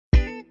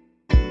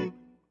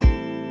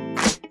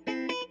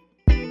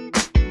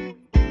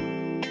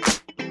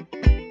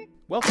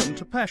Welcome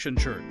to Passion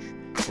Church.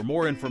 For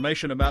more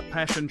information about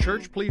Passion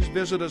Church, please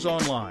visit us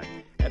online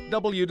at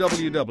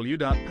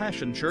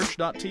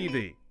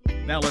www.passionchurch.tv.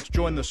 Now let's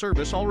join the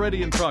service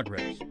already in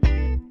progress.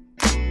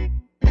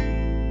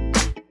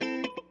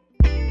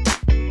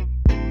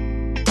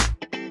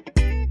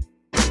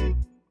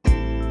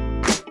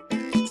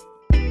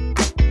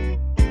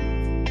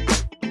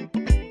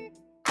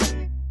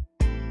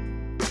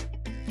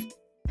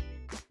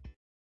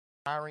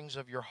 Desirings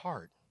of your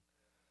heart.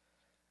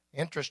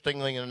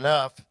 Interestingly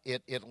enough,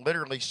 it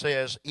literally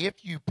says,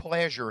 if you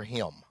pleasure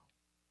him.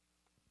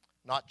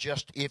 Not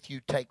just if you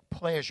take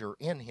pleasure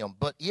in him,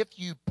 but if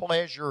you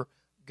pleasure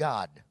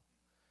God.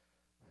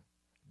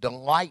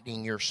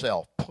 Delighting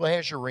yourself,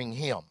 pleasuring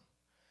him,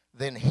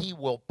 then he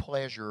will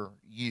pleasure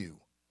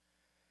you.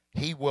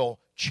 He will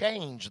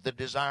change the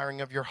desiring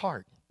of your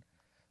heart.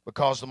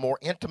 Because the more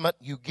intimate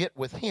you get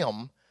with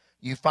him,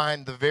 you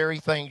find the very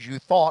things you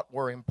thought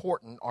were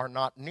important are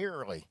not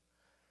nearly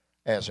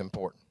as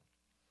important.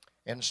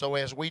 And so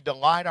as we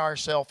delight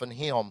ourselves in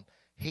him,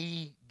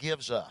 he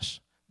gives us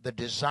the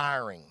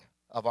desiring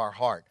of our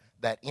heart,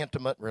 that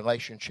intimate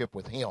relationship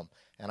with him.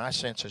 And I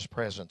sense his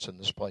presence in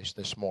this place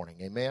this morning.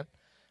 Amen?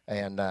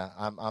 And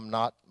I'm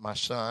not my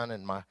son,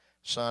 and my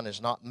son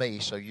is not me,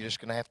 so you're just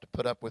going to have to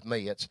put up with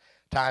me. It's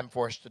time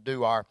for us to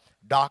do our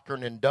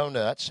Doctrine and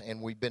Donuts,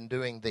 and we've been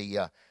doing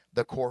the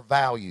core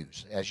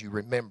values, as you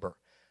remember.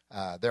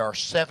 There are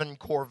 7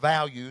 core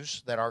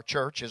values that our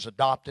church has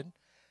adopted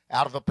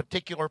out of a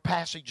particular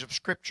passage of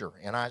Scripture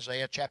in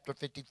Isaiah chapter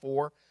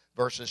 54,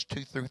 verses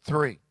 2 through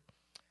 3.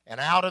 And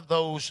out of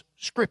those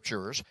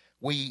Scriptures,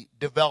 we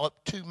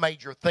develop 2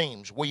 major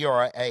themes. We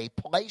are a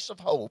place of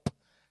hope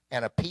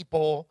and a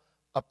people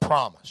of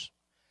promise.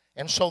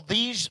 And so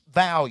these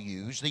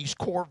values, these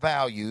core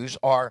values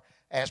are,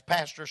 as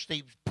Pastor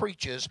Steve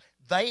preaches,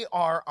 they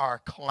are our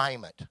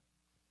climate.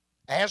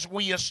 As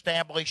we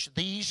establish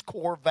these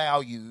core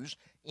values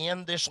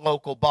in this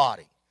local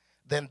body,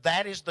 then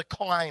that is the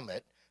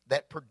climate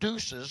that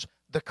produces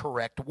the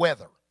correct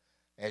weather.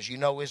 As you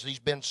know, as he's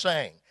been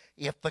saying,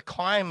 if the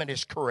climate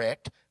is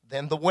correct,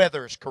 then the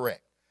weather is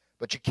correct.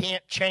 But you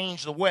can't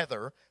change the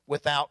weather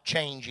without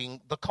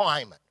changing the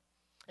climate.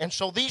 And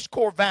so these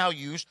core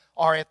values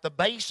are at the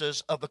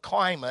basis of the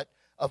climate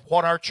of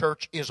what our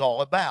church is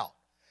all about.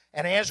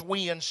 And as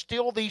we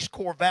instill these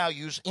core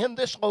values in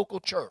this local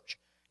church,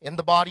 in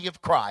the body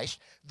of Christ,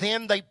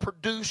 then they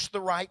produce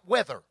the right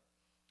weather.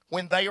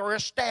 When they are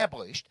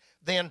established,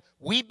 then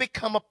we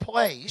become a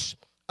place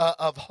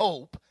of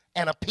hope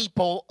and a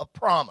people of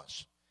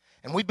promise.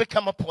 And we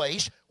become a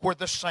place where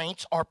the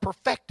saints are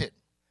perfected,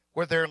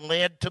 where they're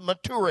led to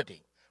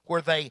maturity,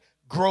 where they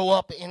grow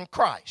up in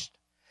Christ.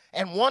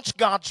 And once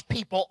God's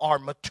people are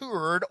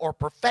matured or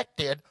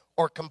perfected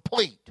or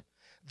complete,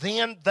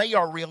 then they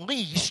are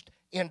released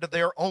into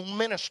their own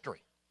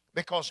ministry.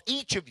 Because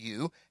each of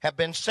you have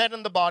been set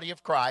in the body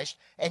of Christ,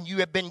 and you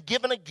have been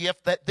given a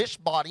gift that this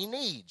body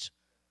needs.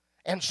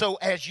 And so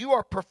as you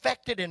are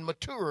perfected and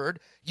matured,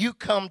 you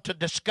come to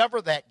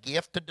discover that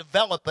gift, to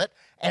develop it,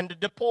 and to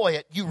deploy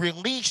it. You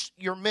release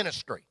your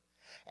ministry.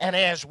 And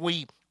as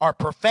we are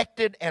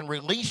perfected and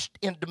released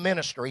into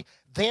ministry,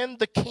 then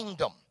the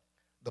kingdom,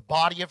 the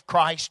body of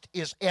Christ,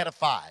 is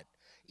edified.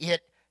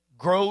 It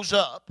grows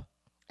up,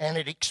 and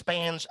it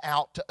expands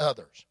out to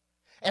others.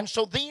 And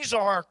so these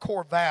are our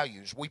core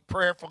values. We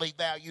prayerfully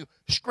value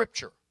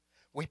Scripture.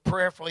 We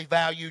prayerfully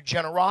value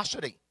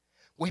generosity.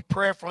 We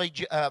prayerfully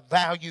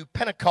value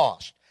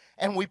Pentecost.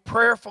 And we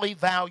prayerfully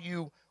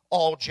value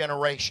all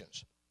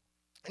generations.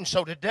 And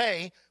so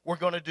today, we're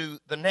going to do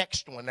the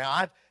next one. Now,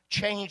 I've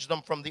changed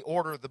them from the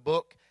order of the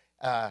book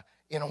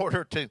in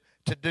order to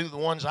do the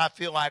ones I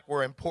feel like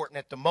were important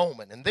at the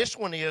moment. And this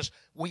one is,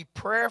 we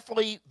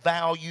prayerfully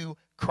value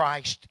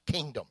Christ's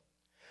kingdom.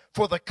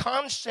 For the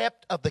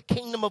concept of the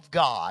kingdom of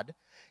God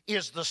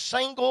is the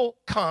single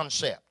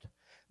concept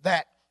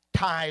that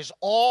ties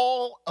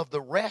all of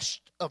the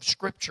rest of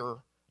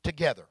Scripture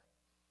together.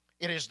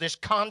 It is this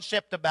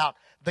concept about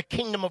the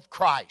kingdom of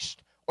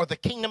Christ or the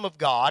kingdom of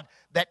God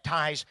that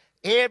ties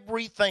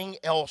everything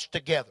else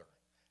together.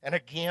 And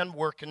again,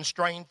 we're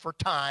constrained for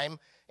time,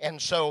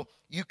 and so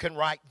you can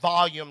write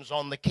volumes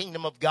on the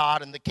kingdom of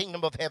God and the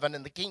kingdom of heaven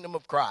and the kingdom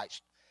of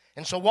Christ.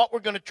 And so what we're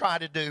going to try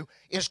to do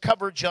is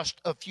cover just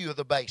a few of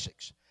the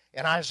basics.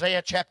 In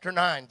Isaiah chapter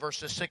 9,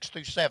 verses 6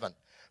 through 7,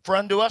 for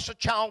unto us a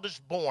child is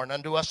born,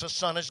 unto us a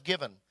son is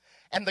given,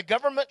 and the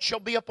government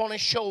shall be upon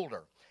his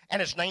shoulder, and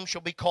his name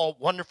shall be called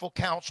Wonderful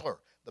Counselor,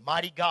 the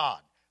Mighty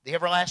God, the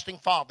Everlasting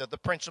Father, the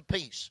Prince of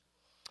Peace.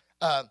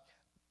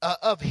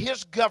 Of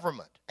his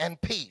government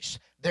and peace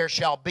there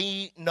shall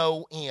be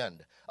no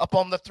end.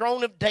 Upon the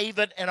throne of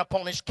David and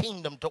upon his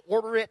kingdom, to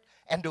order it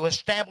and to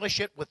establish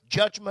it with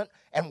judgment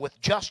and with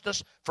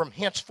justice from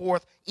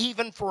henceforth,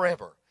 even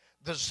forever.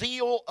 The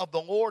zeal of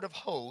the Lord of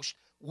hosts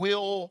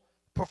will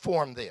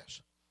perform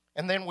this.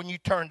 And then when you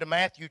turn to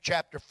Matthew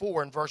chapter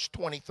 4 and verse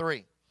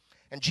 23,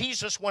 and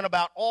Jesus went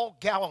about all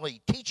Galilee,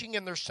 teaching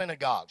in their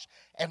synagogues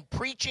and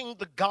preaching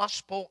the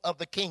gospel of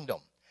the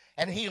kingdom,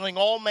 and healing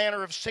all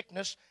manner of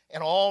sickness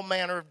and all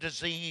manner of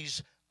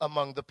disease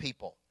among the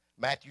people.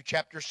 Matthew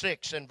chapter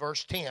 6 and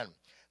verse 10.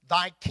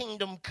 Thy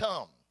kingdom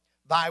come,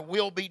 thy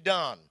will be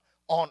done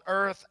on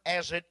earth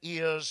as it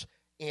is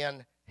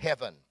in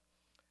heaven.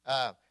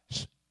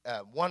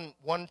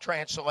 One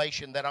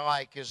translation that I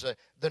like is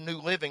the New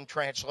Living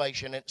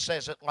Translation. It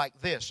says it like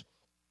this.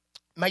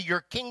 May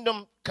your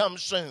kingdom come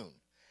soon.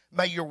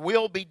 May your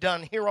will be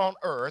done here on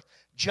earth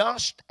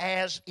just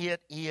as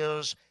it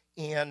is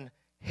in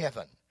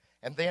heaven.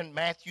 And then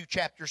Matthew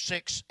chapter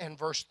 6 and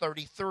verse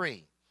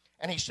 33.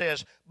 And he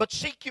says, but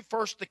seek ye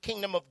first the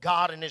kingdom of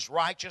God and his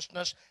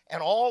righteousness,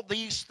 and all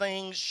these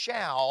things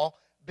shall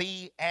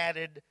be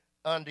added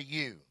unto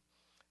you.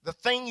 The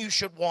thing you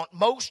should want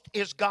most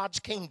is God's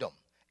kingdom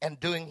and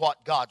doing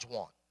what God's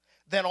want.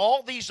 Then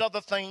all these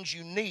other things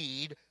you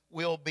need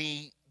will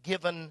be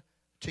given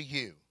to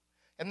you.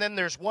 And then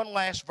there's one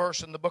last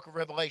verse in the book of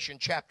Revelation,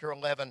 chapter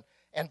 11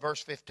 and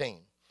verse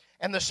 15.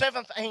 And the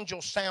seventh angel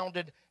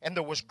sounded, and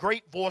there was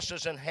great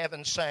voices in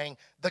heaven saying,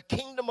 the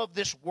kingdom of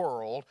this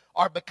world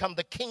are become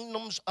the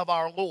kingdoms of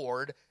our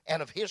Lord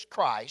and of his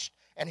Christ,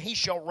 and he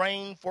shall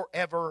reign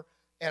forever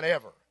and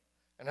ever.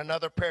 And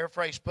another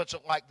paraphrase puts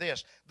it like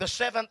this. The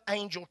seventh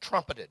angel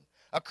trumpeted.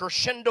 A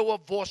crescendo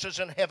of voices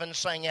in heaven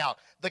sang out,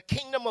 the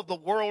kingdom of the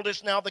world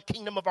is now the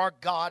kingdom of our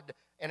God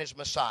and his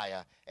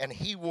Messiah, and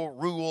he will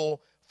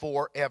rule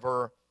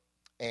forever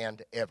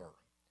and ever.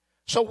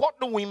 So what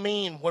do we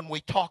mean when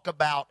we talk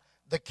about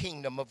the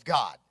kingdom of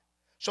God?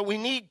 So we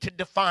need to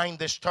define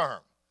this term.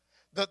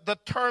 The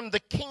term the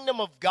kingdom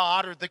of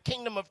God or the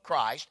kingdom of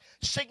Christ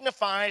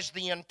signifies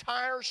the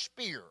entire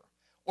sphere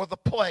or the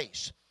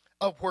place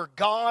of where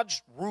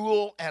God's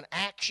rule and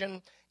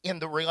action in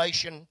the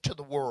relation to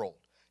the world.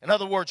 In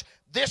other words,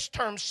 this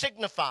term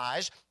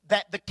signifies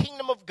that the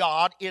kingdom of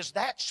God is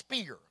that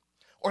sphere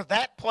or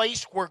that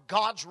place where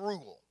God's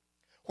rule,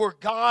 where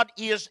God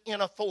is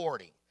in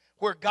authority,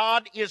 where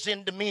God is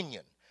in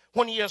dominion,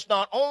 when he is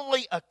not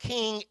only a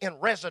king in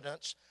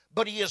residence,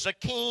 but he is a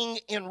king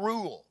in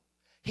rule.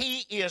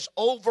 He is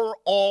over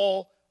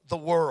all the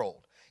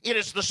world. It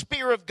is the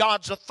sphere of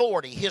God's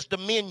authority, his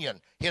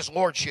dominion, his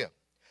lordship.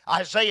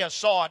 Isaiah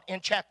saw it in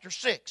chapter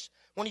 6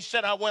 when he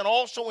said, I went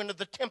also into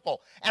the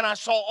temple, and I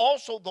saw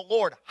also the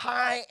Lord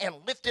high and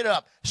lifted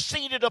up,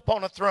 seated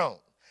upon a throne.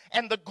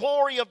 And the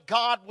glory of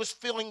God was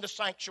filling the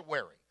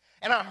sanctuary.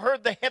 And I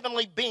heard the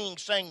heavenly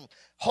beings saying,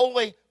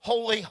 Holy,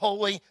 holy,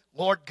 holy,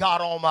 Lord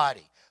God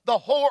Almighty. The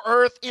whole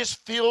earth is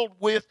filled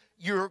with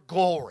your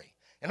glory.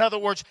 In other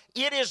words,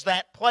 it is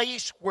that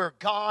place where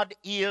God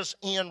is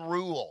in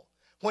rule,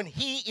 when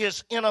he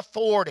is in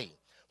authority,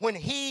 when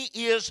he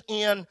is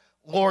in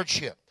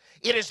lordship.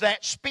 It is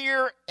that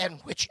sphere in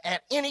which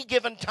at any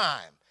given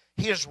time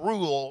his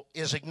rule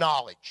is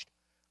acknowledged,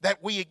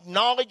 that we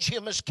acknowledge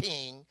him as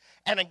king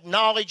and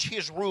acknowledge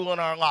his rule in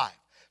our life,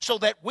 so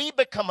that we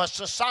become a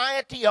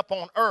society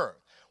upon earth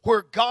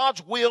where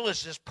God's will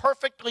is as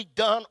perfectly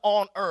done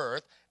on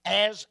earth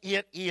as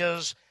it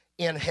is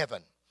in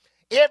heaven.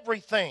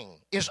 Everything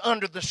is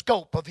under the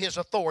scope of his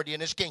authority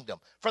and his kingdom,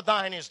 for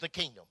thine is the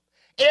kingdom.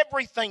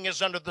 Everything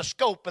is under the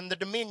scope and the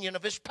dominion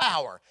of his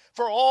power,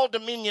 for all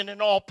dominion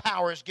and all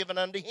power is given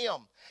unto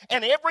him.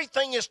 And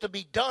everything is to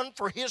be done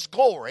for his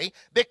glory,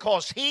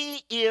 because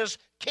he is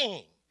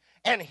king,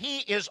 and he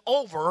is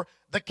over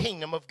the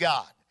kingdom of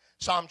God.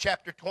 Psalm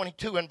chapter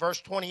 22 and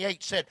verse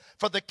 28 said,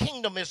 for the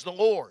kingdom is the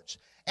Lord's,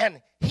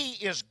 and he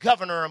is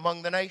governor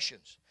among the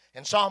nations.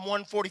 In Psalm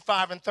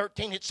 145 and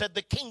 13, it said,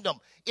 the kingdom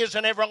is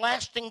an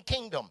everlasting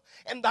kingdom,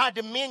 and thy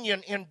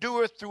dominion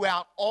endureth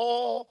throughout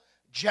all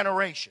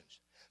generations.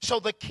 So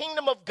the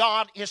kingdom of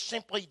God is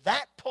simply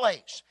that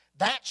place,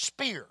 that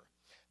sphere,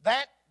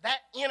 that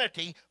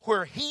entity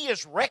where he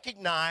is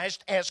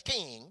recognized as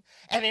king,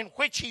 and in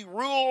which he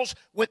rules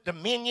with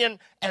dominion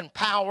and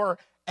power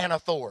and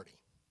authority.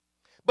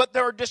 But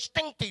there are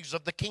distinctives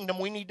of the kingdom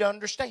we need to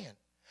understand.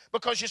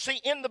 Because you see,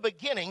 in the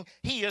beginning,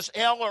 he is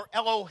El or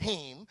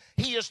Elohim.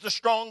 He is the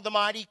strong, the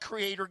mighty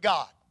creator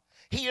God.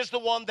 He is the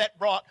one that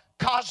brought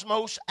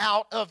cosmos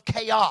out of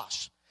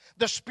chaos.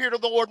 The Spirit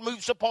of the Lord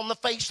moves upon the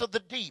face of the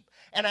deep.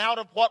 And out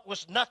of what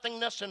was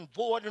nothingness and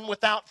void and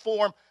without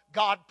form,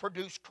 God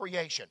produced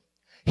creation.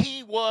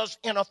 He was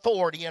in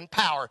authority and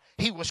power.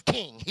 He was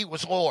king. He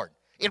was Lord.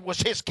 It was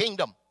his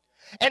kingdom.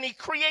 And he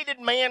created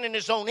man in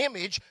his own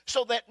image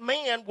so that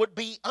man would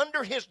be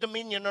under his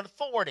dominion and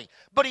authority.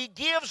 But he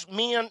gives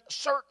men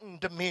certain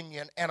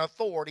dominion and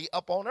authority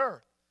upon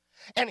earth.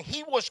 And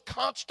he was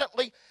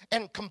constantly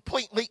and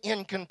completely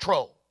in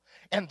control.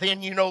 And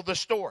then you know the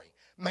story.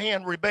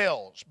 Man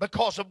rebels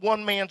because of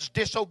one man's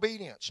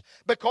disobedience.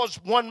 Because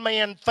one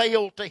man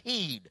failed to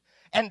heed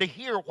and to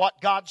hear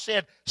what God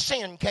said,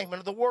 sin came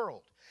into the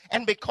world.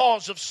 And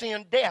because of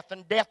sin, death,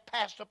 and death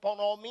passed upon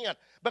all men,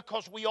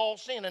 because we all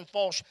sin and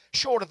fall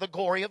short of the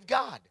glory of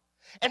God.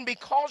 And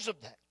because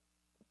of that,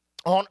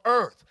 on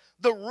earth,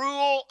 the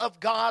rule of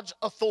God's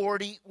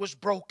authority was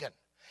broken.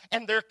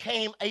 And there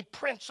came a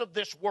prince of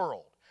this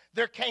world.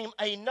 There came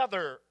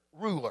another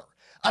ruler,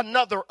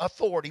 another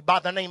authority by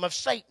the name of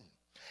Satan.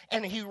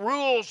 and he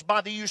rules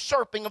by the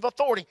usurping of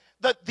authority.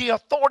 The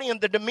authority and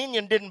the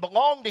dominion didn't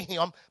belong to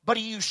him, but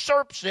he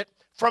usurps it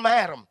from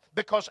Adam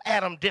because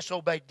Adam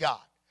disobeyed God.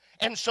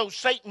 And so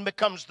Satan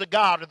becomes the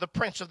god or the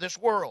prince of this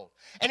world.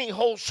 And he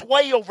holds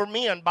sway over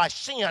men by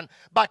sin,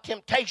 by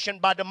temptation,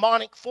 by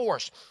demonic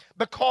force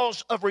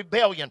because of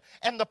rebellion.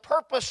 And the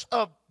purpose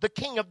of the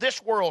king of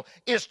this world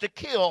is to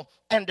kill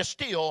and to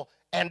steal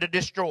and to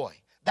destroy.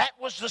 That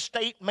was the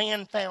state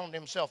man found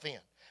himself in.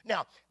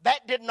 Now,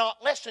 that did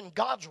not lessen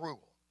God's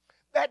rule.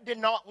 That did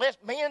not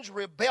lessen man's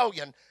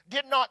rebellion,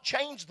 did not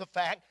change the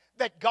fact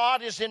that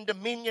God is in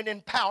dominion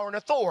and power and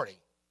authority.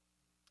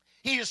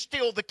 He is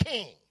still the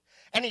king.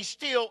 And he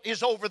still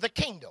is over the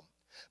kingdom.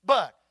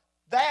 But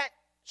that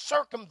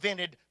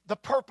circumvented the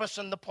purpose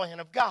and the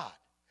plan of God.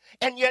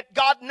 And yet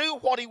God knew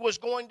what he was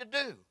going to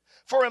do.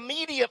 For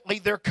immediately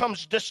there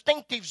comes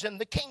distinctives in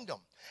the kingdom.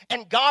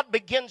 And God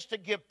begins to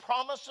give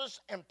promises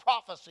and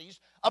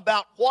prophecies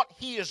about what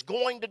he is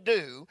going to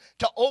do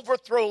to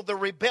overthrow the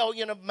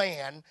rebellion of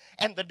man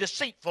and the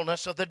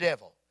deceitfulness of the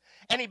devil.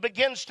 And he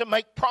begins to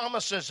make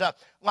promises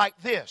like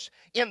this.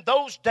 In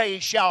those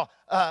days shall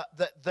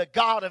the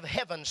God of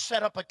heaven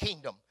set up a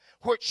kingdom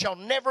which shall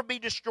never be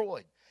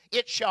destroyed.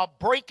 It shall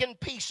break in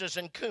pieces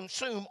and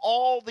consume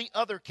all the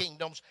other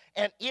kingdoms,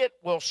 and it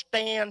will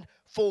stand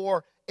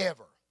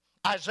forever.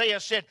 Isaiah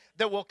said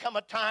there will come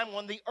a time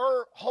when the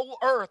whole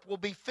earth will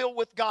be filled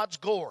with God's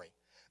glory.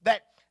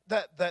 That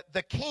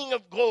the King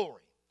of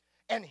glory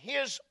and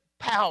his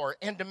power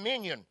and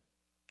dominion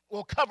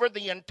will cover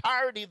the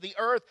entirety of the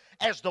earth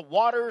as the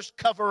waters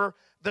cover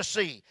the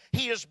sea.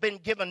 He has been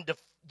given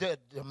the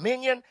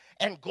dominion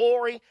and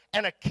glory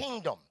and a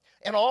kingdom.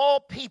 And all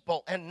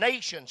people and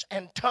nations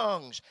and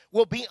tongues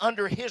will be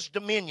under his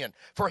dominion.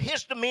 For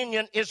his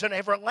dominion is an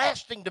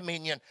everlasting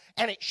dominion,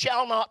 and it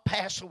shall not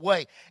pass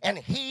away, and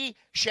he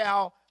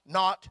shall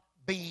not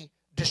be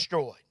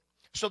destroyed.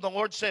 So the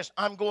Lord says,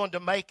 I'm going to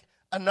make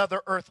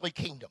another earthly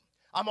kingdom.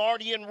 I'm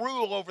already in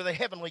rule over the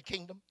heavenly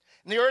kingdom.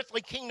 And the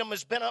earthly kingdom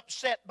has been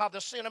upset by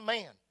the sin of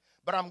man,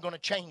 but I'm going to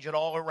change it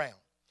all around.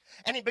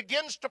 And he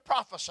begins to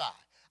prophesy,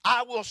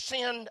 I will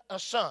send a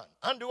son.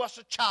 Unto us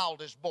a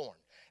child is born,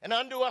 and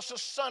unto us a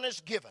son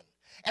is given.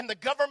 And the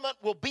government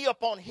will be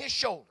upon his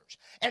shoulders,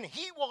 and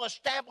he will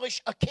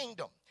establish a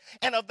kingdom.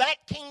 And of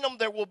that kingdom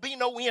there will be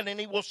no end, and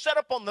he will set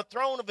upon the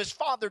throne of his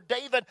father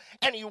David,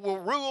 and he will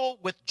rule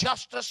with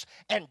justice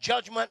and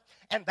judgment,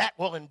 and that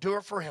will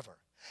endure forever.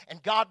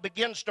 And God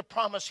begins to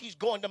promise he's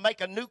going to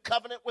make a new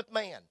covenant with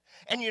man.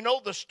 And you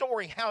know the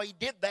story how he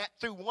did that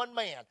through one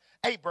man,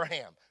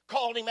 Abraham.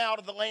 Called him out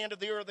of the land of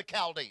the Ur of the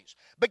Chaldees.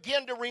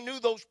 Began to renew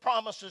those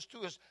promises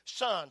to his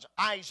sons,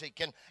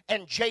 Isaac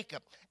and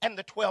Jacob, and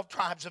the 12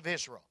 tribes of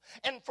Israel.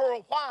 And for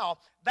a while,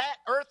 that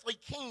earthly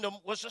kingdom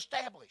was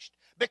established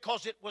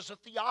because it was a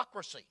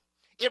theocracy.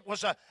 It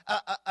was a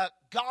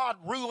God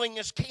ruling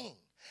as king.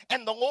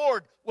 And the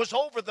Lord was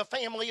over the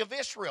family of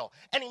Israel.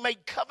 And he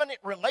made covenant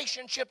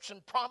relationships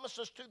and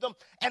promises to them,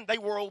 and they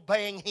were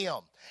obeying him.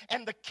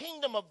 And the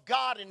kingdom of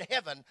God in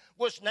heaven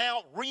was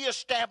now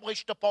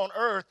reestablished upon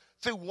earth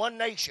through one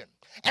nation.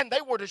 And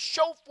they were to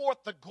show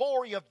forth the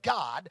glory of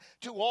God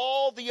to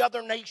all the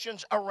other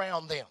nations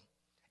around them.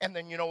 And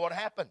then you know what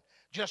happened?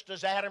 Just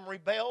as Adam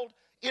rebelled,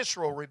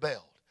 Israel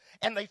rebelled.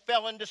 And they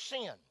fell into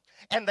sin.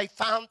 And they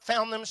found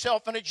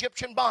themselves in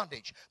Egyptian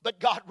bondage. But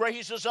God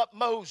raises up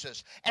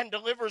Moses and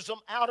delivers them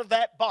out of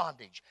that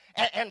bondage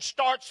and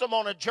starts them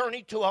on a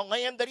journey to a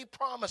land that he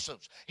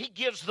promises. He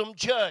gives them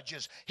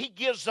judges. He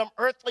gives them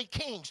earthly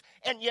kings.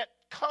 And yet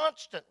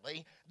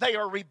constantly they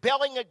are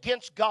rebelling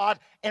against God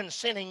and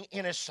sinning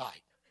in his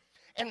sight.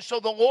 And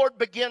so the Lord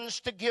begins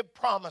to give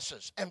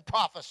promises and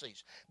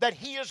prophecies that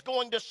he is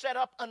going to set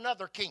up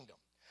another kingdom.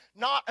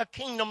 Not a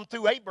kingdom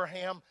through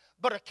Abraham,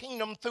 but a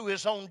kingdom through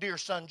his own dear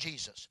son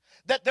Jesus.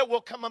 That there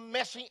will come a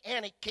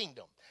messianic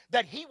kingdom.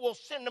 That he will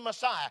send a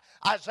Messiah.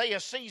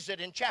 Isaiah sees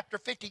it in chapter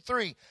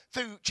 53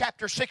 through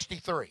chapter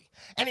 63.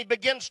 And he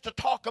begins to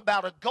talk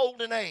about a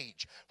golden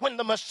age when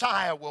the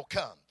Messiah will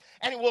come.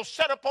 And he will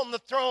set upon the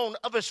throne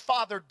of his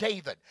father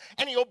David.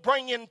 And he'll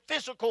bring in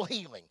physical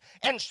healing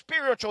and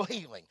spiritual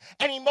healing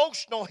and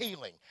emotional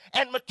healing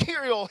and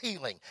material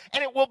healing.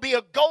 And it will be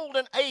a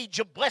golden age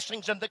of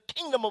blessings, and the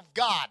kingdom of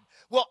God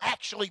will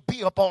actually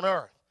be upon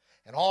earth.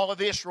 And all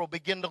of Israel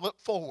begin to look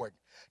forward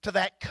to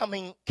that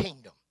coming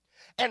kingdom.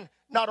 And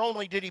not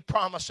only did he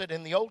promise it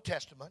in the Old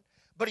Testament,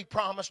 but he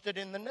promised it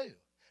in the New.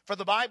 For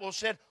the Bible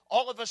said,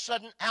 all of a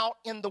sudden out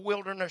in the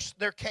wilderness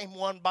there came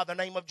one by the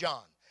name of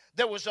John.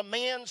 There was a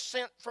man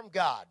sent from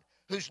God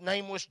whose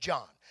name was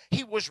John.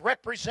 He was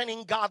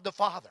representing God the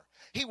Father.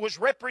 He was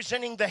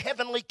representing the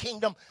heavenly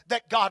kingdom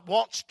that God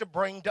wants to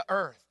bring to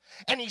earth.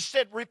 And he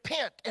said,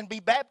 repent and be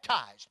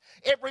baptized,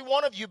 every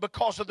one of you,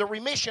 because of the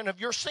remission of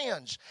your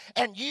sins.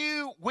 And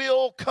you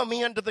will come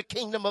into the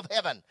kingdom of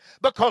heaven,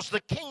 because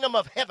the kingdom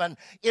of heaven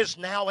is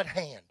now at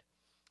hand.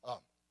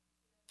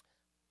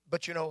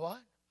 But you know what?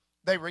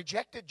 They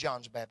rejected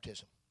John's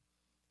baptism.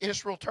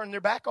 Israel turned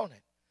their back on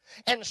it.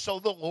 And so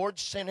the Lord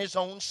sent his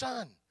own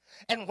son.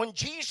 And when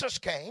Jesus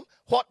came,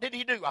 what did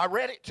he do? I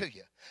read it to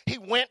you. He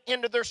went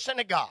into their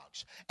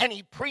synagogues and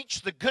he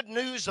preached the good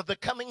news of the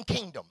coming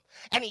kingdom.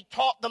 And he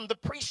taught them the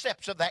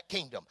precepts of that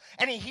kingdom.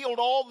 And he healed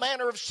all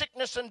manner of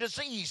sickness and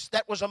disease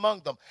that was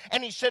among them.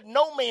 And he said,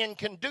 no man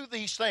can do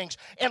these things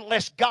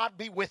unless God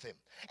be with him.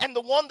 And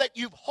the one that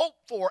you've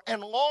hoped for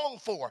and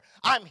longed for,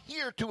 I'm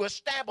here to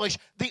establish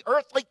the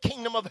earthly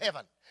kingdom of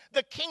heaven.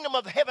 The kingdom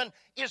of heaven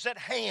is at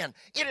hand.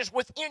 It is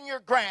within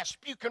your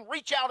grasp. You can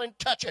reach out and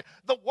touch it.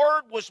 The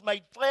Word was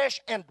made flesh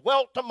and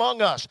dwelt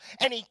among us.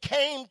 And He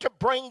came to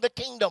bring the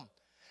kingdom.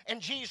 And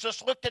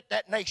Jesus looked at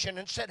that nation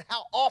and said,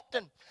 how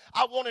often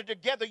I wanted to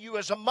gather you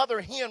as a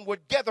mother hen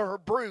would gather her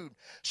brood,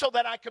 so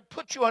that I could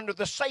put you under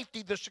the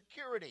safety, the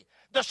security,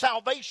 the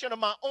salvation of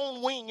my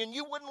own wing, and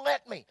you wouldn't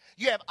let me.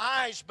 You have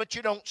eyes, but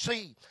you don't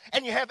see.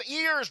 And you have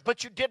ears,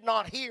 but you did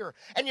not hear.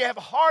 And you have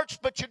hearts,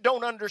 but you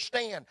don't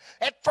understand.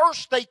 At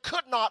first they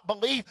could not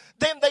believe,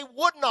 then they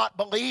would not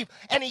believe,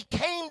 and He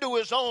came to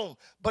His own,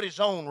 but His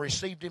own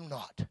received Him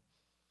not.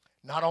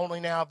 Not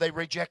only now have they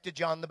rejected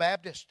John the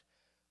Baptist,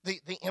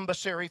 the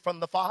emissary from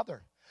the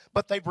Father,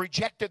 but they've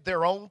rejected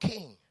their own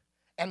king,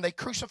 and they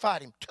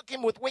crucified Him, took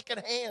Him with wicked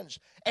hands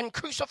and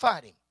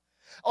crucified Him.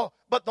 Oh,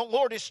 but the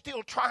Lord is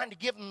still trying to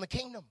give them the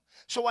kingdom.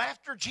 So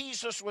after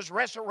Jesus was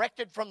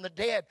resurrected from the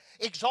dead,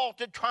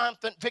 exalted,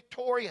 triumphant,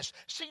 victorious,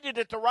 seated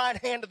at the right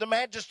hand of the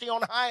Majesty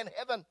on high in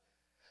heaven,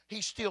 He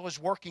still is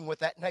working with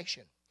that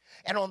nation.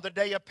 And on the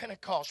day of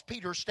Pentecost,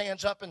 Peter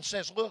stands up and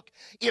says, look,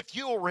 if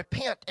you'll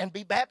repent and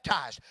be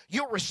baptized,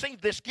 you'll receive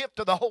this gift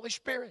of the Holy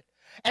Spirit.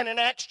 And in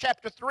Acts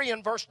chapter 3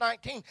 and verse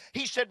 19,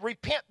 he said,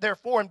 repent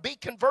therefore and be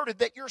converted,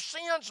 that your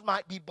sins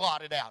might be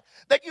blotted out,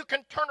 that you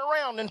can turn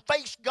around and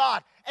face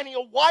God, and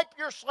He'll wipe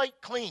your slate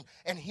clean,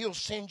 and He'll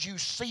send you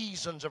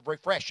seasons of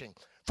refreshing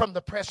from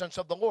the presence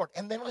of the Lord.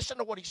 And then listen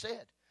to what He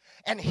said.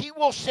 And He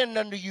will send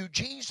unto you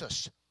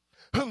Jesus,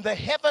 whom the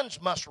heavens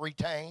must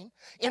retain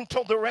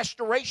until the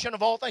restoration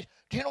of all things.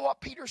 Do you know what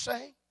Peter's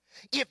saying?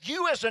 If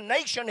you as a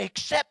nation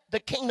accept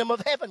the kingdom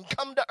of heaven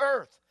come to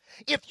earth,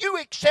 if you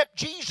accept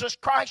Jesus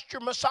Christ your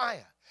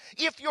Messiah,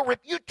 if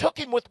you took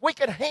Him with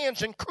wicked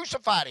hands and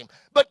crucified Him,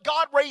 but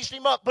God raised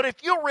Him up, but if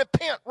you'll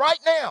repent right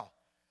now,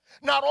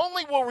 not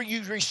only will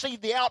you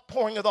receive the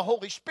outpouring of the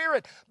Holy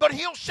Spirit, but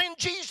He'll send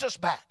Jesus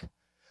back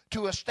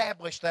to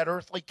establish that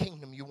earthly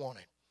kingdom you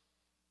wanted.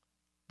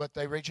 But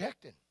they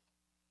rejected.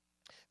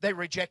 They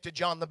rejected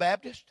John the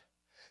Baptist.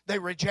 They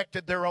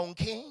rejected their own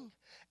king.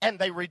 And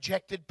they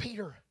rejected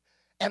Peter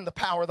and the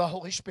power of the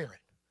Holy Spirit.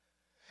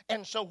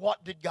 And so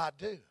what did God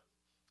do?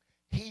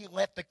 He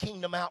let the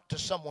kingdom out to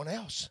someone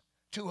else,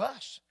 to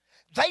us.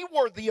 They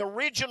were the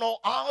original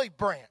olive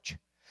branch,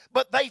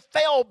 but they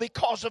fell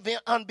because of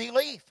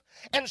unbelief.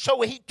 And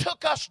so He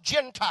took us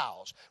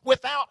Gentiles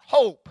without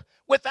hope,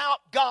 without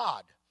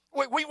God.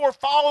 We were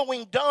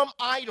following dumb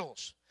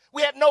idols.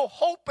 We had no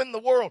hope in the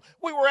world.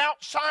 We were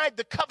outside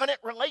the covenant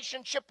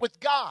relationship with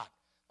God.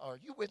 Are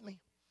you with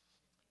me?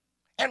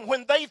 And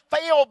when they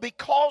failed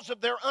because of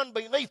their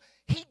unbelief,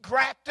 He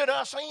grafted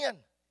us in.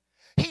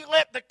 He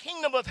let the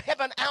kingdom of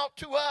heaven out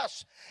to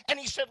us. And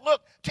He said,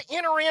 look, to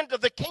enter into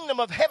the kingdom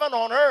of heaven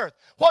on earth,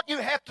 what you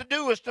have to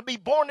do is to be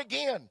born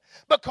again.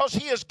 Because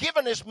He has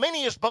given as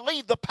many as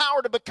believe the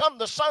power to become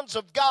the sons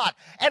of God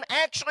and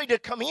actually to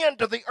come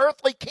into the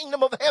earthly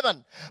kingdom of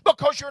heaven.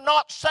 Because you're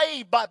not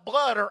saved by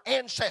blood or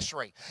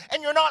ancestry.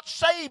 And you're not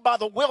saved by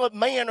the will of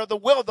man or the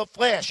will of the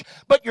flesh.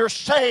 But you're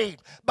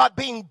saved by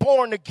being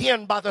born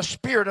again by the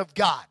Spirit of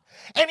God.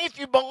 And if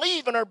you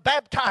believe and are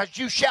baptized,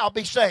 you shall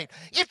be saved.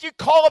 If you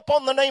call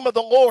upon the name of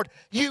the Lord,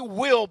 you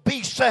will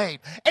be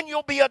saved. And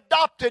you'll be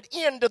adopted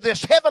into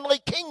this heavenly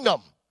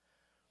kingdom.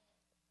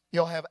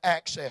 You'll have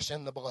access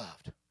in the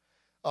beloved.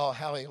 Oh,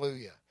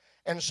 hallelujah.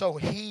 And so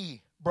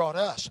He brought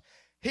us.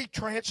 He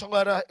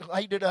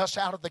translated us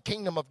out of the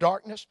kingdom of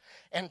darkness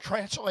and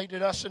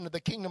translated us into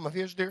the kingdom of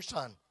His dear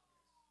Son.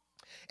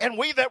 And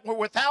we that were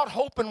without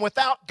hope and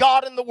without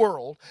God in the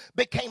world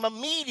became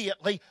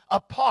immediately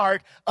a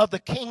part of the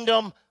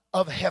kingdom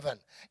of heaven.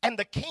 And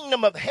the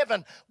kingdom of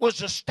heaven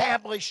was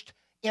established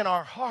in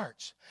our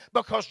hearts.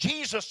 Because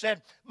Jesus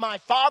said, my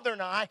Father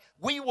and I,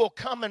 we will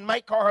come and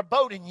make our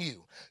abode in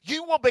you.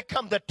 You will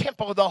become the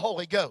temple of the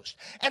Holy Ghost.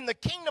 And the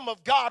kingdom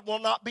of God will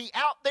not be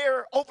out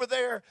there, over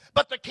there,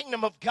 but the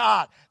kingdom of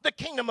God, the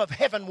kingdom of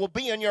heaven will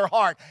be in your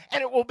heart.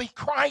 And it will be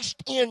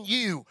Christ in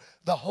you,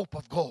 the hope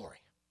of glory.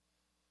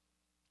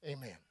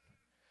 Amen.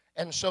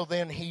 And so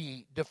then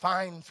He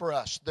defined for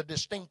us the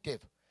distinctive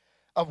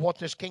of what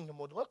this kingdom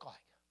would look like.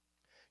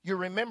 You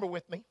remember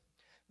with me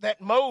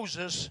that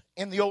Moses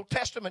in the Old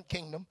Testament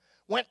kingdom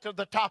went to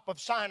the top of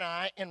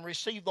Sinai and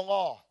received the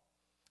law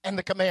and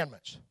the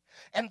commandments.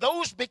 And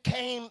those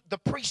became the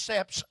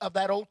precepts of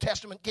that Old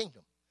Testament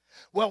kingdom.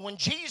 Well, when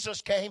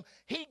Jesus came,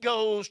 He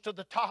goes to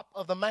the top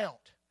of the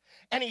mount.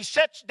 And He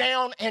sits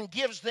down and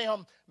gives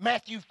them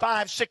Matthew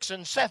 5, 6,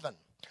 and 7.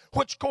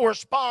 Which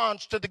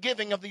corresponds to the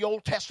giving of the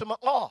Old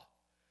Testament law.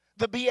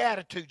 The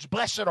Beatitudes,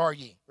 blessed are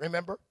ye,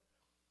 remember?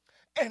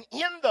 And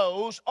in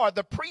those are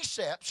the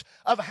precepts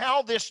of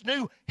how this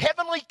new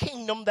heavenly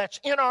kingdom that's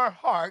in our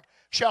heart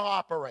shall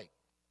operate.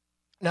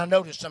 Now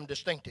notice some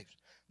distinctives.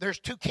 There's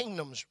two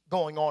kingdoms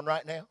going on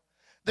right now.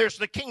 There's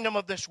the kingdom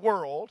of this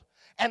world,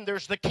 and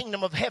there's the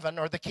kingdom of heaven,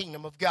 or the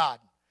kingdom of God.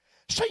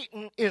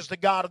 Satan is the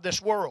god of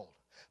this world,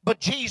 but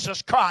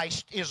Jesus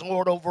Christ is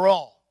Lord over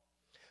all.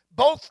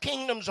 Both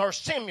kingdoms are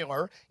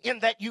similar in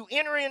that you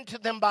enter into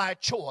them by a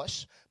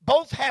choice.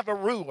 Both have a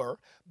ruler.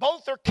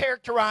 Both are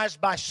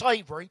characterized by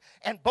slavery,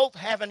 and both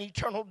have an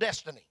eternal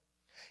destiny.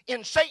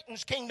 In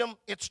Satan's kingdom,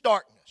 it's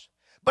darkness,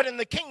 but in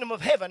the kingdom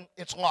of heaven,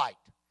 it's light.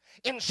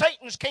 In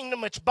Satan's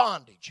kingdom, it's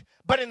bondage,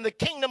 but in the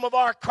kingdom of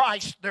our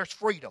Christ, there's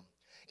freedom.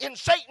 In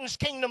Satan's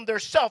kingdom,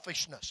 there's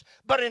selfishness,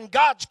 but in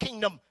God's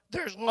kingdom,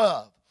 there's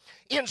love.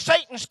 In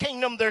Satan's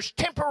kingdom, there's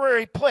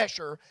temporary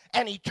pleasure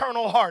and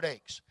eternal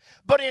heartaches.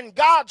 But in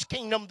God's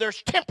kingdom,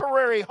 there's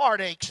temporary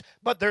heartaches,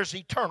 but there's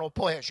eternal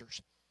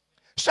pleasures.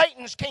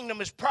 Satan's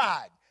kingdom is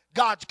pride.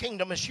 God's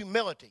kingdom is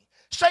humility.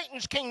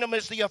 Satan's kingdom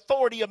is the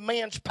authority of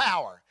man's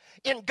power.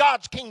 In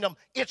God's kingdom,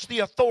 it's the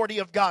authority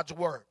of God's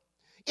word.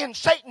 In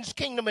Satan's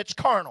kingdom, it's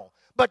carnal,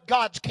 but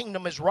God's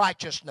kingdom is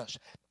righteousness.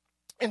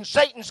 In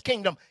Satan's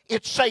kingdom,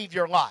 it's save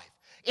your life.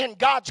 In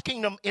God's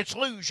kingdom, it's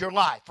lose your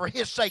life for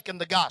his sake in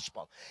the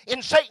gospel.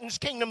 In Satan's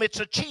kingdom, it's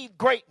achieve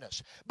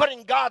greatness. But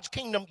in God's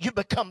kingdom, you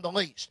become the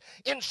least.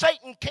 In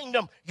Satan's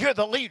kingdom, you're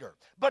the leader.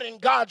 But in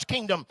God's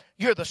kingdom,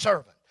 you're the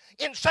servant.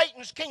 In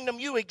Satan's kingdom,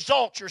 you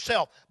exalt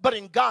yourself. But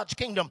in God's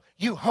kingdom,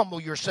 you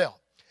humble yourself.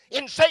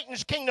 In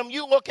Satan's kingdom,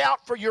 you look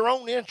out for your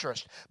own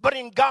interest. But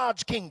in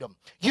God's kingdom,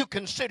 you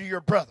consider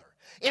your brother.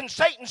 In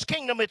Satan's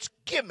kingdom, it's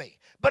give me.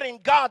 But in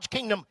God's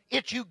kingdom,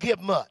 it's you give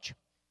much.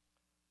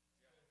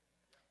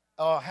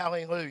 Oh,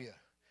 hallelujah.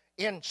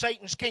 In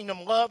Satan's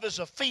kingdom, love is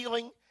a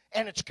feeling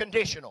and it's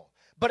conditional.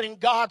 But in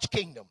God's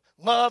kingdom,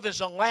 love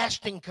is a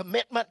lasting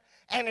commitment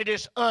and it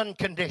is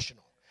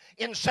unconditional.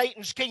 In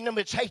Satan's kingdom,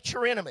 it's hate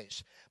your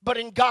enemies. But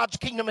in God's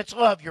kingdom, it's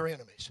love your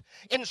enemies.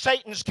 In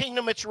Satan's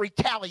kingdom, it's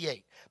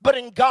retaliate. But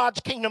in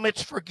God's kingdom,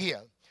 it's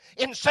forgive.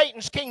 In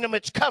Satan's kingdom,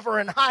 it's cover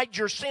and hide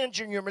your sins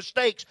and your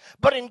mistakes.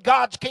 But in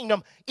God's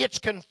kingdom, it's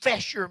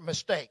confess your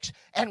mistakes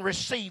and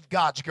receive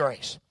God's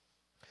grace.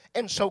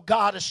 And so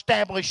God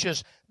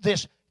establishes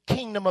this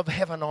kingdom of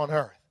heaven on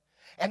earth.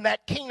 And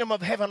that kingdom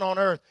of heaven on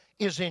earth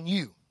is in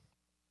you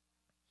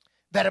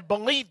that have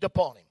believed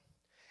upon him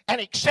and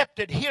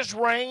accepted his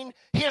reign,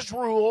 his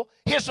rule,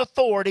 his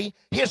authority,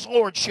 his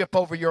lordship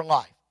over your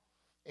life.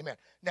 Amen.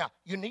 Now,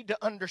 you need to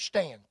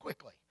understand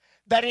quickly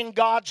that in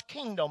God's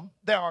kingdom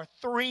there are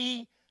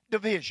three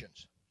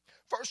divisions.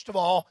 First of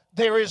all,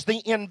 there is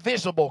the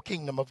invisible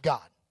kingdom of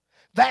God.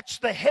 That's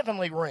the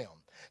heavenly realm.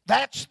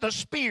 That's the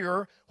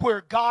sphere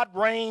where God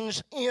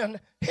reigns in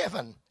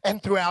heaven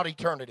and throughout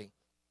eternity.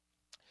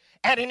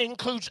 And it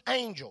includes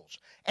angels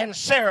and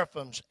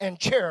seraphims and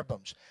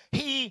cherubims.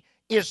 He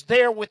is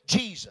there with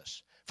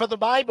Jesus. For the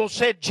Bible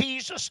said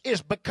Jesus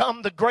is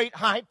become the great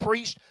high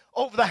priest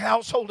over the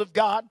household of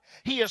God.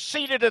 He is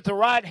seated at the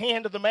right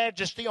hand of the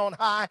majesty on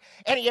high,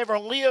 and he ever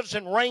lives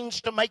and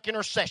reigns to make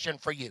intercession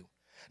for you.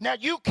 Now,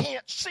 you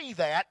can't see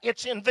that.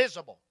 It's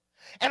invisible.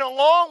 And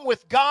along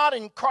with God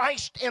and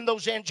Christ and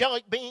those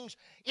angelic beings,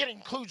 it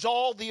includes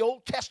all the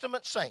Old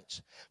Testament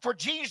saints. For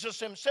Jesus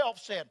himself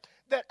said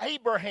that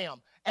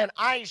Abraham and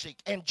Isaac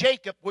and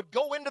Jacob would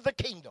go into the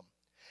kingdom.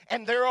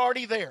 And they're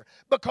already there.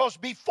 Because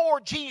before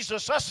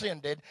Jesus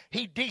ascended,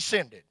 he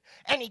descended.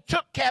 And he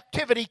took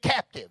captivity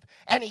captive.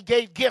 And he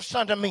gave gifts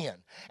unto men.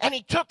 And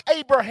he took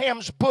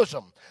Abraham's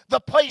bosom,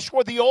 the place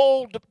where the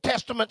Old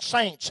Testament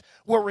saints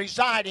were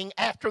residing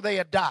after they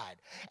had died.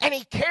 And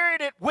he carried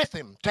it with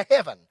him to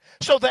heaven.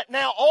 So that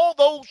now all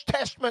those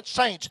Testament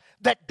saints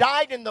that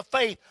died in the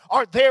faith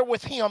are there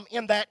with him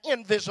in that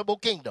invisible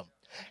kingdom.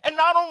 And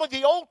not only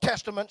the Old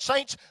Testament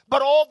saints,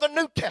 but all the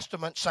New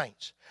Testament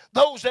saints.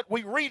 Those that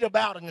we read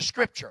about in the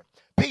Scripture.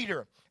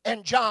 Peter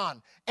and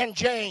John and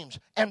James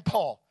and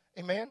Paul.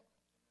 Amen?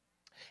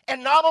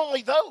 And not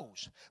only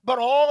those, but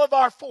all of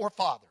our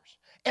forefathers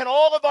and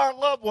all of our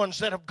loved ones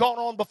that have gone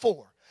on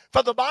before.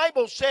 For the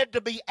Bible said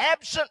to be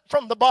absent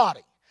from the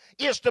body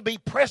is to be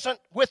present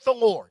with the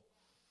Lord.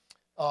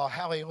 Oh,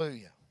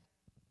 hallelujah.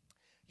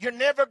 You're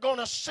never going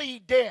to see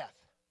death.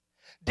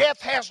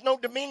 Death has no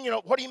dominion.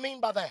 What do you mean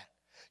by that?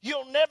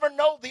 You'll never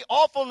know the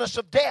awfulness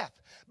of death,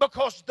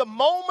 because the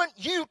moment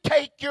you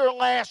take your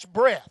last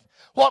breath,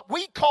 what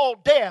we call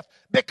death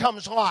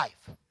becomes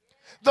life.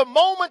 The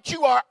moment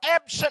you are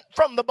absent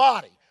from the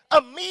body,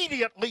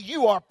 immediately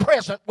you are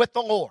present with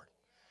the Lord.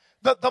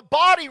 The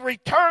body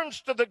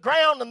returns to the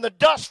ground and the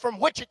dust from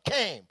which it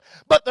came,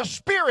 but the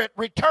spirit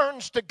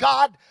returns to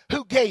God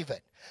who gave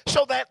it.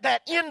 So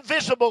that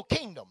invisible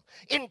kingdom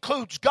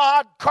includes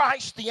God,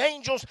 Christ, the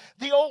angels,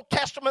 the Old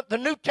Testament, the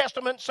New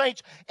Testament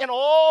saints, and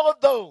all of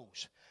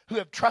those who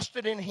have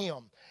trusted in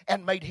him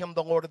and made him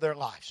the Lord of their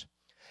lives.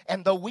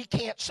 And though we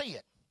can't see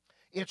it,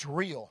 it's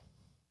real.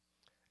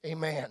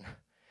 Amen.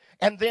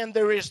 And then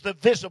there is the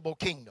visible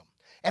kingdom,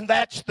 and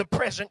that's the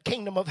present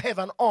kingdom of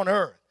heaven on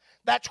earth.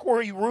 That's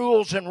where he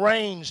rules and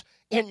reigns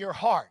in your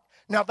heart.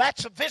 Now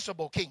that's a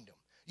visible kingdom.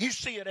 You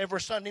see it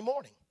every Sunday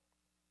morning.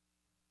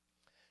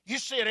 You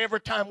see it every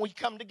time we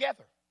come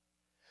together.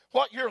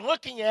 What you're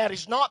looking at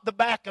is not the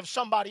back of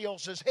somebody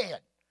else's head.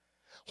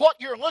 What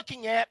you're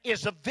looking at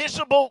is a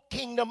visible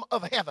kingdom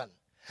of heaven.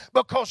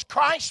 Because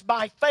Christ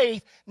by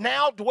faith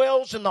now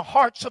dwells in the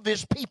hearts of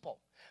His people.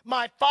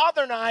 My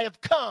Father and I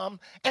have come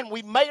and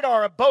we made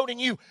our abode in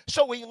you.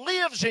 So He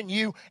lives in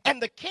you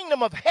and the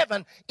kingdom of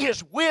heaven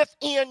is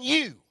within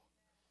you.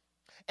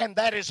 And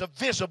that is a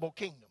visible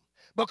kingdom.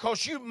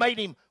 Because you made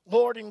Him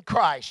Lord in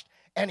Christ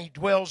and He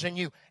dwells in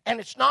you. And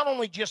it's not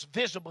only just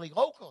visibly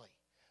locally,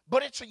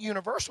 but it's a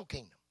universal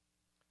kingdom.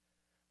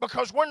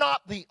 Because we're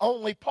not the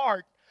only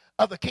part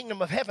of the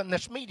kingdom of heaven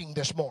that's meeting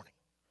this morning.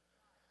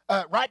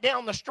 Right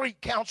down the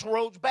street, Council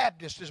Roads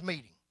Baptist is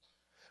meeting.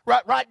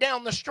 Right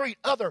down the street,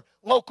 other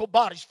local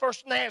bodies,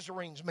 First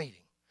Nazarenes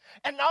meeting.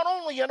 And not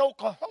only in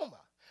Oklahoma,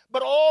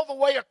 but all the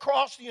way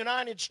across the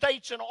United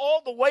States and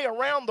all the way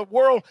around the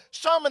world,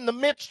 some in the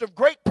midst of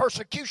great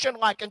persecution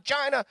like in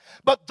China,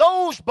 but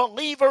those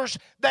believers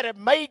that have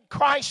made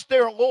Christ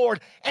their Lord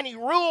and He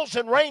rules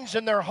and reigns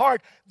in their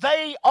heart,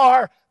 they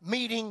are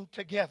meeting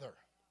together.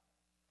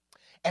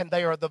 And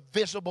they are the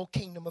visible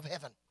kingdom of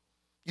heaven.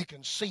 You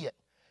can see it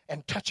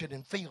and touch it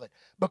and feel it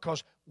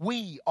because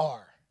we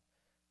are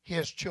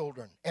His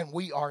children and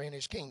we are in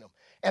His kingdom.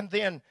 And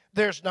then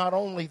there's not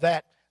only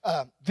that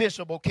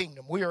visible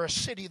kingdom. We are a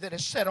city that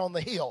is set on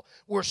the hill.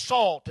 We're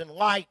salt and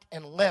light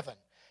and leaven.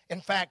 In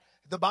fact,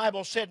 the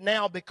Bible said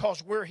now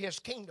because we're His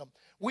kingdom,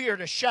 we are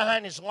to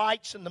shine as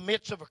lights in the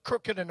midst of a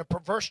crooked and a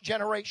perverse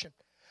generation.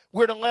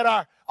 We're to let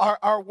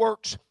our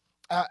works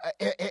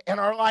and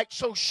our light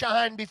so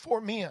shine before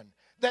men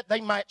that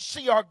they might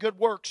see our good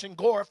works and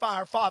glorify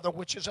our Father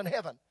which is in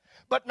heaven.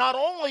 But not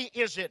only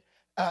is it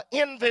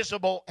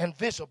invisible and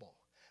visible,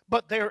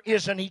 but there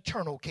is an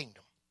eternal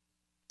kingdom.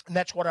 And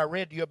that's what I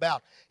read to you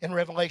about in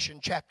Revelation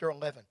chapter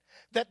 11.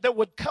 That there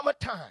would come a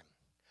time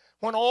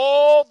when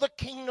all the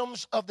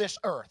kingdoms of this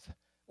earth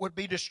would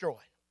be destroyed.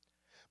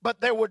 But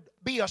there would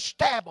be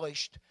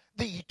established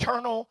the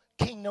eternal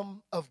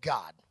kingdom of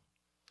God.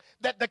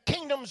 That the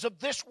kingdoms of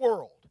this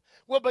world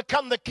will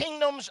become the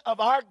kingdoms of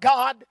our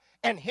God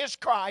and His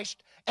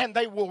Christ, and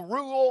they will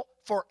rule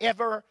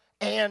forever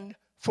and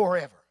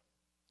forever.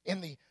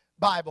 In the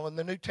Bible, in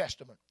the New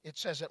Testament, it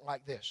says it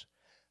like this.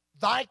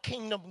 Thy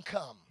kingdom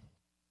come,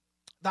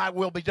 thy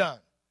will be done,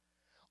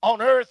 on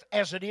earth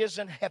as it is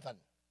in heaven.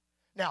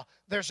 Now,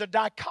 there's a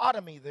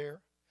dichotomy there,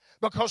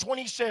 because when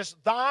he says,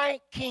 thy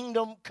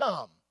kingdom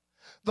come,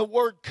 the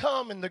word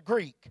come in the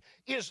Greek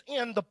is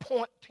in the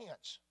point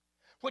tense,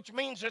 which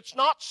means it's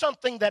not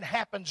something that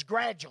happens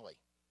gradually,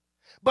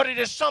 but it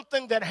is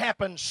something that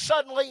happens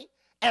suddenly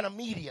and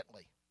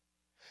immediately.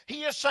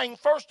 He is saying,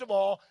 first of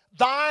all,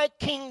 thy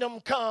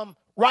kingdom come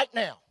right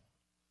now,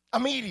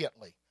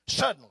 immediately,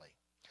 suddenly.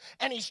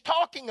 And he's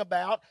talking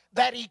about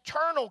that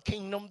eternal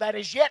kingdom that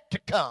is yet to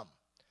come,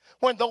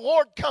 when the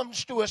Lord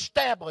comes to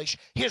establish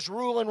His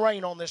rule and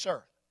reign on this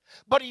earth.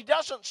 But He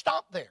doesn't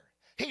stop there.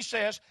 He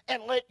says,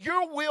 and let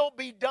your will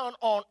be done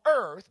on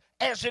earth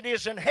as it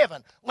is in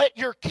heaven. Let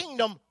your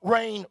kingdom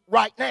reign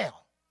right now.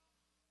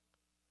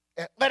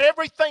 Let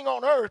everything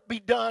on earth be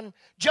done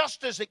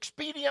just as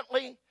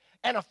expediently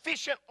and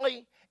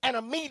efficiently and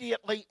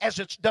immediately as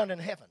it's done in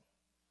heaven.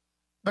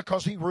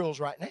 Because He rules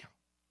right now.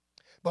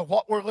 But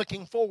what we're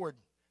looking forward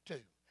to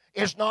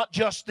is not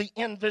just the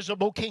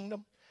invisible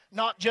kingdom,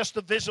 not just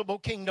the visible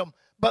kingdom,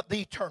 but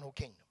the eternal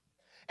kingdom.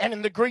 And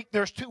in the Greek,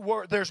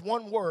 there's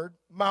one word,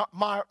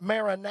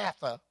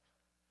 Maranatha,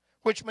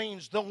 which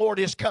means the Lord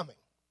is coming.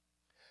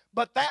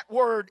 But that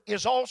word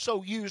is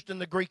also used in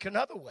the Greek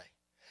another way.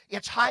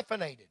 It's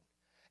hyphenated.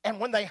 And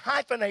when they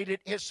hyphenate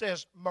it, it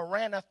says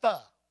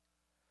Maranatha.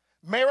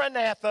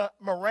 Maranatha,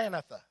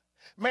 Maranatha.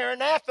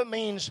 Maranatha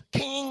means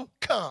King,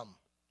 come,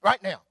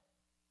 right now.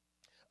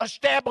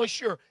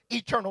 Establish your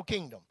eternal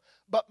kingdom.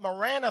 But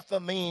Maranatha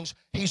means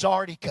He's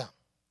already come.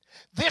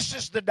 This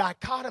is the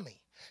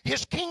dichotomy.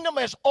 His kingdom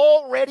has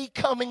already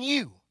come in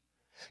you.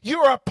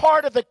 You are a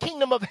part of the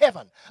kingdom of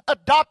heaven,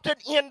 adopted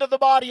into the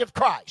body of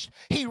Christ.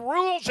 He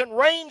rules and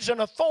reigns in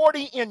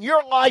authority in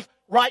your life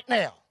right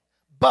now.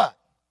 But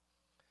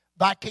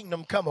thy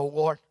kingdom come, O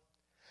Lord.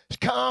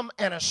 Come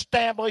and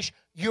establish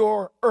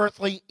your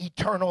earthly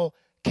eternal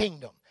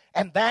kingdom.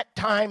 And that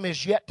time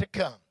is yet to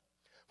come,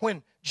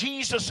 when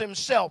Jesus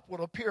Himself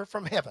will appear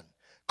from heaven,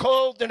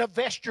 clothed in a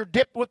vesture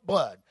dipped with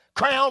blood,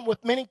 crowned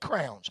with many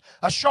crowns,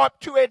 a sharp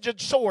two-edged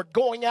sword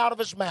going out of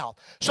His mouth,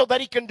 so that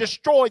He can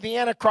destroy the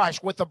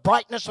Antichrist with the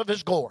brightness of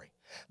His glory.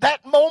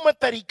 That moment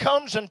that He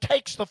comes and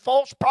takes the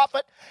false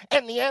prophet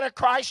and the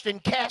Antichrist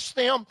and casts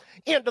them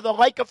into the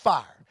lake of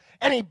fire,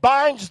 and He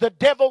binds the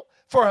devil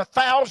for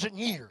 1,000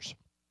 years,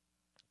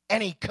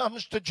 and He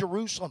comes to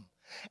Jerusalem,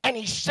 and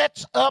He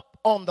sets up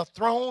on the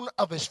throne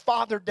of His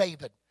father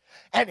David.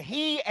 And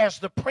He, as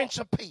the Prince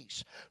of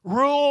Peace,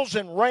 rules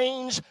and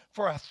reigns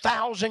for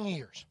 1,000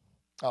 years.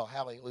 Oh,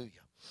 hallelujah.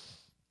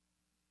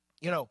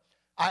 You know,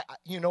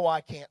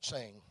 I can't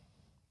sing.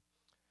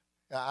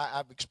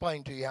 I've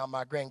explained to you how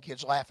my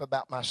grandkids laugh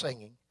about my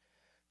singing,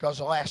 Because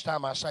the last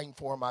time I sang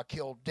for him, I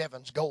killed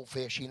Devin's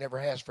goldfish. He never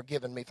has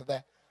forgiven me for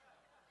that.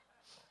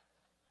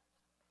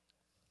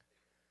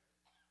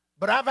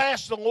 But I've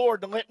asked the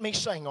Lord to let me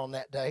sing on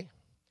that day.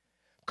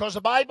 Because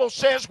the Bible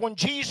says when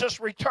Jesus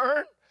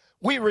returned,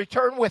 we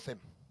return with him.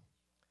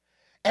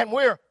 And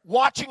we're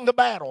watching the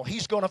battle.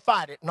 He's going to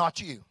fight it,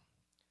 not you.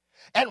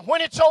 And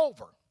when it's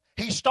over,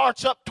 he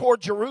starts up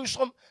toward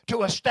Jerusalem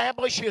to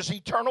establish his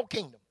eternal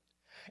kingdom.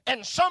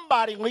 And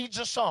somebody leads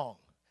a song.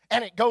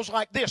 And it goes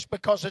like this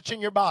because it's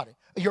in your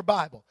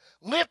Bible.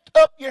 Lift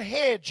up your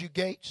heads, you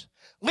gates.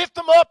 Lift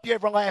them up, you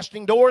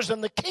everlasting doors,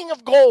 and the King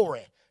of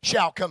glory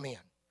shall come in.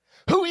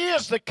 Who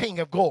is the King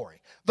of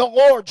glory? The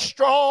Lord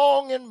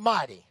strong and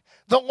mighty.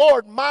 The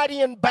Lord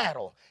mighty in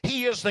battle.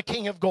 He is the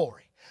King of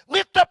glory.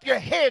 Lift up your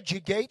heads, you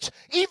gates.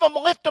 Even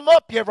lift them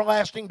up, you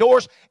everlasting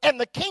doors,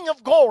 and the King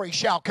of glory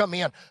shall come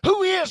in.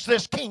 Who is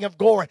this King of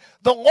glory?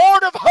 The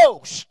Lord of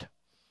hosts.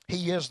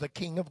 He is the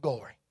King of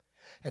glory.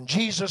 And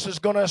Jesus is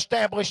going to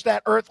establish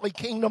that earthly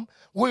kingdom.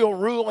 We'll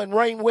rule and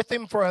reign with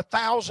him for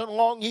 1,000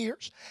 long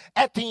years.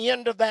 At the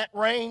end of that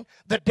reign,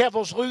 the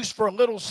devil's loose for a little